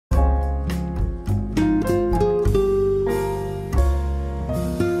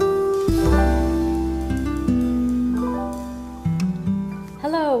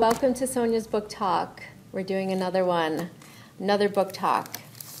welcome to Sonia's Book Talk. We're doing another one, another book talk.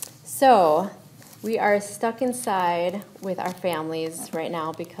 So, we are stuck inside with our families right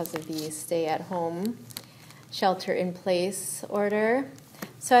now because of the stay-at-home, shelter-in-place order.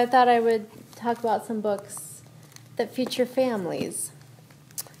 So I thought I would talk about some books that feature families.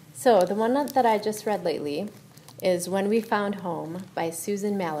 So the one that I just read lately is When We Found Home by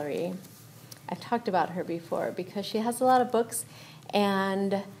Susan Mallery. I've talked about her before because she has a lot of books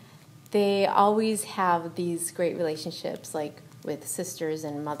and they always have these great relationships, like with sisters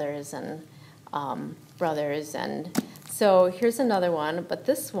and mothers and brothers. And so here's another one, but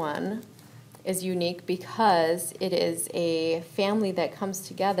this one is unique because it is a family that comes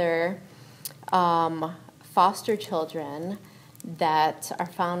together, foster children that are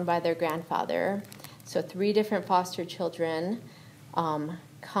found by their grandfather. So 3 different foster children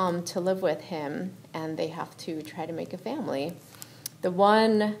come to live with him, and they have to try to make a family. The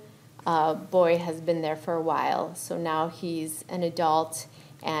one boy has been there for a while, so now he's an adult,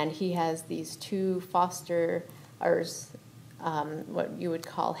 and he has these 2 foster, or what you would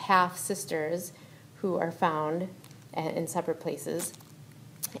call half-sisters, who are found in separate places.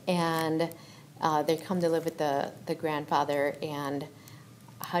 And they come to live with the grandfather, and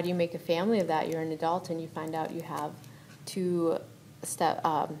how do you make a family of that? You're an adult, and you find out you have 2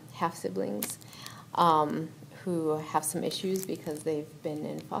 half-siblings who have some issues because they've been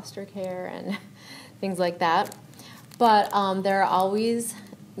in foster care and things like that. But there are always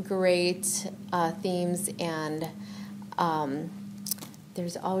great themes, and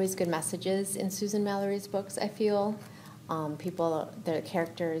there's always good messages in Susan Mallery's books, I feel. The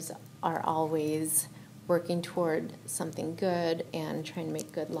characters are always working toward something good and trying to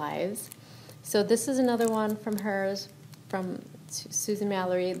make good lives. So this is another one from hers, from Susan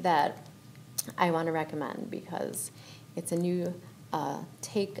Mallery, that I want to recommend because it's a new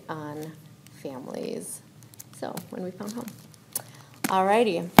take on families. So, When We Found Home.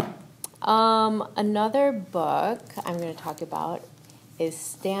 Alrighty. Another book I'm going to talk about is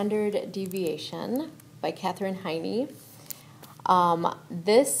Standard Deviation by Katherine Heiny.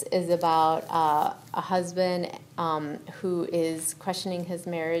 This is about a husband who is questioning his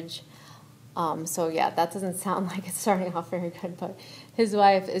marriage. So yeah, that doesn't sound like it's starting off very good, but his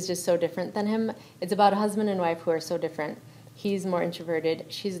wife is just so different than him. It's about a husband and wife who are so different. He's more introverted.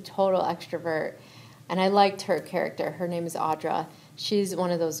 She's a total extrovert. And I liked her character. Her name is Audra. She's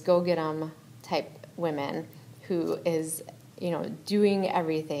one of those go-get-em type women who is, doing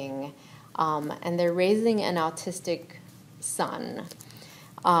everything. And they're raising an autistic son.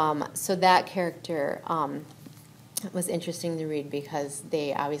 So that character was interesting to read because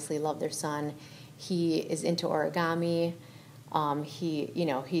they obviously love their son. He is into origami.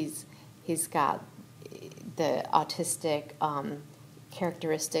 He's got the autistic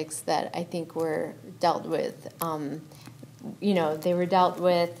characteristics that I think were dealt with. They were dealt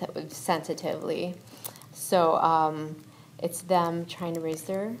with sensitively. So it's them trying to raise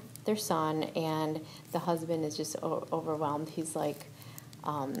their son, and the husband is just overwhelmed. He's like,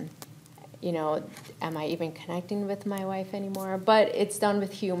 am I even connecting with my wife anymore? But it's done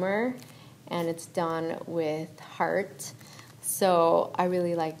with humor, and it's done with heart. So I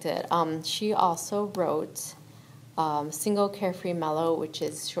really liked it. She also wrote Single Carefree Mellow, which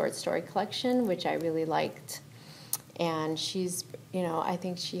is short story collection, which I really liked. And she's, I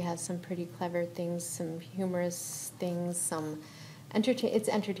think she has some pretty clever things, some humorous things, it's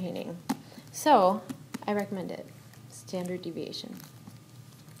entertaining. So I recommend it. Standard Deviation.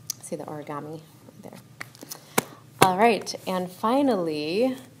 See the origami there. All right, and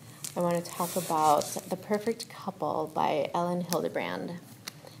finally, I want to talk about The Perfect Couple by Elin Hilderbrand.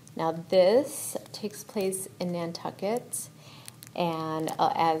 Now, this takes place in Nantucket, and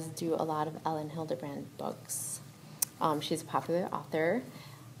as do a lot of Elin Hilderbrand books. She's a popular author.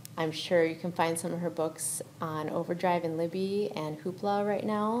 I'm sure you can find some of her books on Overdrive and Libby and Hoopla right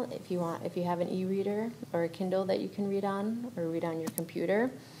now if you have an e-reader or a Kindle that you can read on or read on your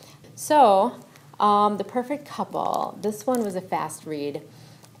computer. So, The Perfect Couple. This one was a fast read.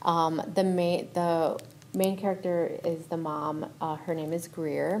 The main character is the mom. Her name is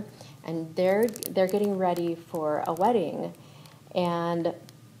Greer, and they're getting ready for a wedding, and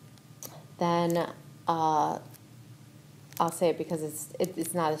then I'll say it because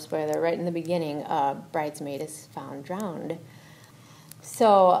it's not a spoiler. Right in the beginning, a bridesmaid is found drowned.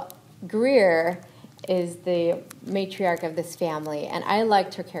 So Greer is the matriarch of this family, and I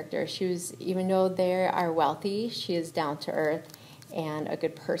liked her character. She was, even though they are wealthy, she is down to earth and a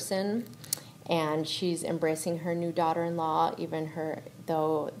good person, and she's embracing her new daughter-in-law,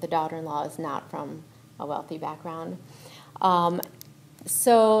 though the daughter-in-law is not from a wealthy background.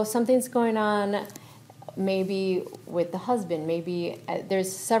 So something's going on maybe with the husband, maybe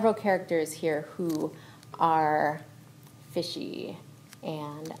there's several characters here who are fishy,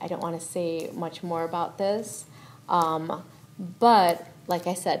 and I don't want to say much more about this. But like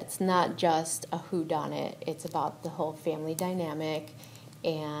I said, it's not just a whodunit. It's about the whole family dynamic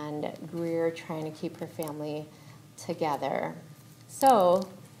and Greer trying to keep her family together. So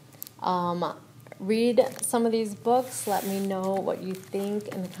read some of these books. Let me know what you think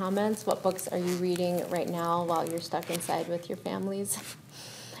in the comments. What books are you reading right now while you're stuck inside with your families?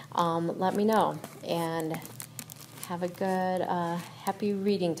 Let me know. And have a good, happy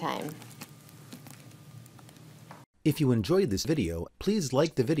reading time. If you enjoyed this video, please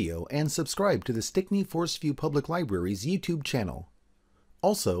like the video and subscribe to the Stickney-Forest View Public Library's YouTube channel.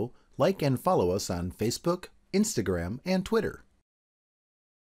 Also, like and follow us on Facebook, Instagram, and Twitter.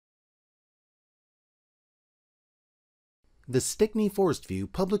 The Stickney-Forest View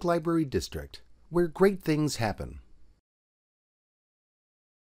Public Library District, where great things happen.